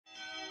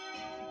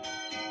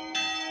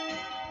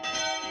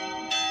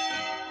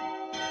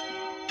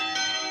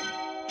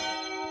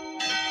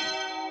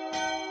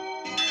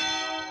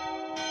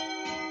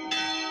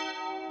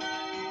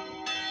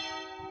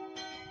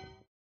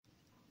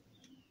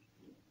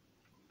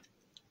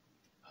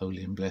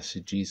Holy and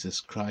blessed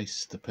Jesus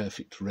Christ, the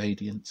perfect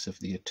radiance of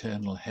the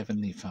eternal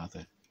Heavenly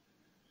Father,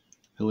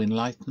 who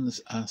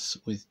enlightens us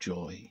with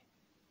joy.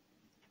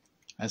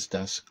 As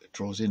dusk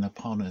draws in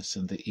upon us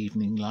and the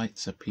evening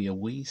lights appear,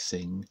 we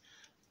sing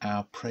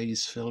our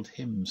praise-filled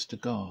hymns to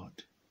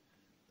God,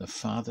 the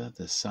Father,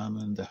 the Son,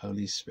 and the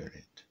Holy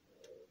Spirit.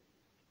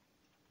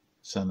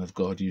 Son of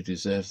God, you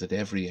deserve that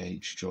every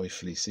age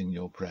joyfully sing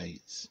your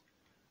praise,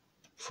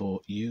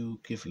 for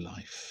you give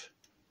life,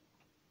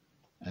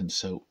 and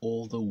so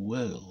all the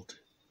world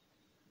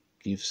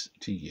gives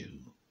to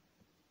you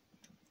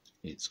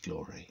its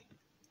glory.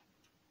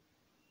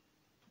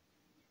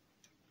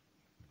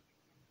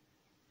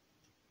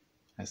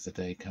 As the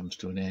day comes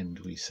to an end,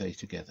 we say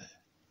together,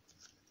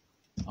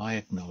 I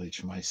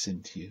acknowledge my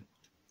sin to you.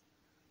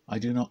 I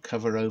do not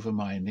cover over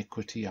my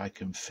iniquity. I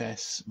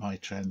confess my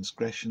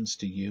transgressions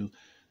to you,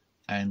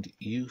 and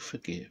you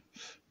forgive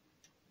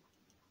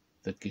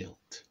the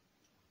guilt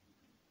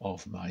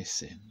of my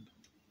sin.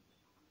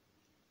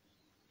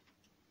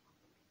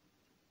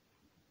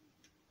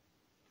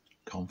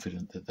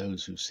 Confident that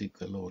those who seek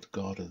the Lord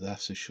God are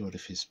thus assured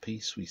of his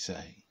peace, we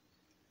say,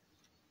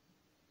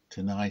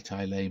 tonight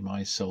I lay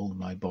my soul,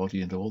 my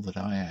body, and all that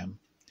I am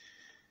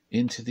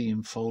into the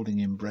enfolding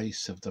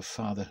embrace of the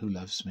Father who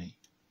loves me,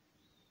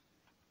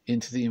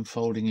 into the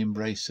enfolding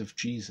embrace of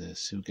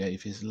Jesus who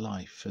gave his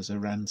life as a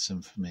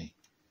ransom for me,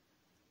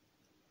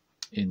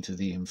 into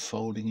the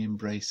enfolding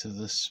embrace of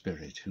the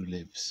Spirit who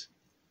lives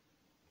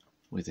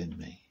within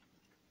me.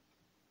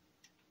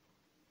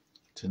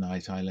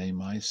 Tonight I lay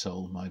my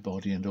soul, my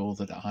body, and all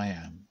that I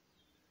am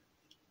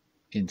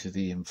into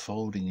the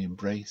enfolding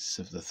embrace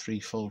of the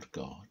threefold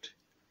God,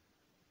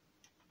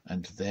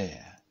 and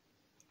there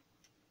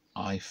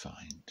I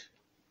find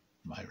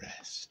my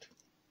rest.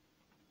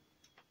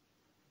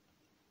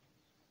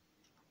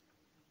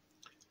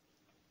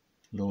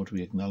 Lord,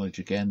 we acknowledge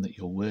again that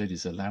your word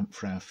is a lamp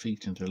for our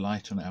feet and a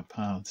light on our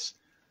paths.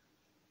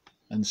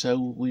 And so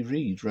we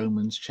read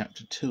Romans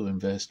chapter 2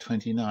 and verse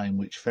 29,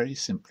 which very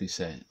simply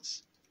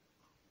says,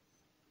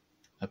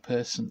 a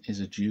person is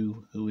a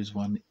Jew who is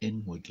one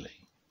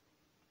inwardly,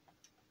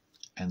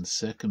 and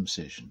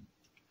circumcision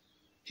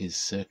is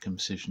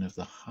circumcision of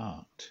the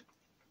heart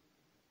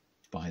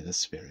by the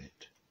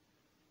Spirit.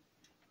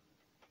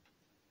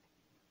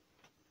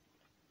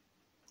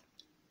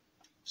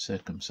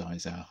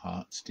 Circumcise our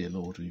hearts, dear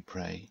Lord, we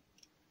pray,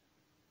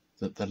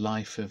 that the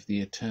life of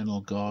the eternal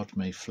God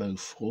may flow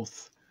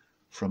forth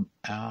from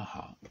our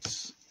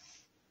hearts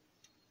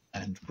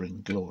and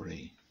bring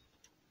glory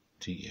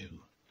to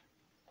you.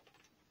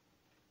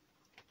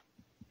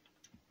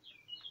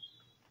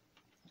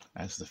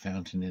 As the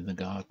fountain in the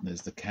garden,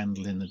 as the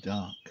candle in the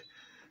dark,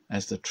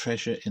 as the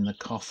treasure in the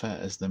coffer,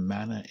 as the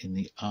manna in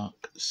the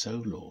ark,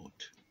 so, Lord,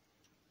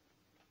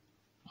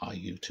 are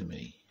you to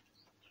me.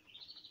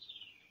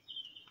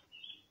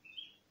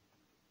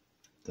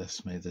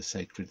 Thus may the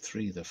sacred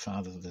three, the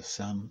Father, the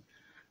Son,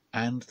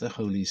 and the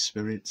Holy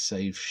Spirit,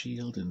 save,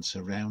 shield, and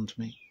surround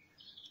me,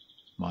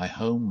 my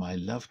home, my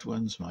loved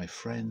ones, my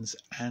friends,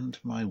 and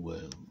my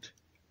world,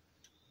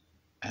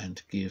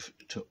 and give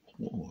to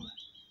all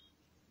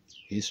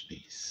his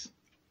peace.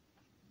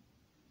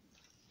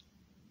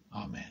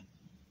 Amen.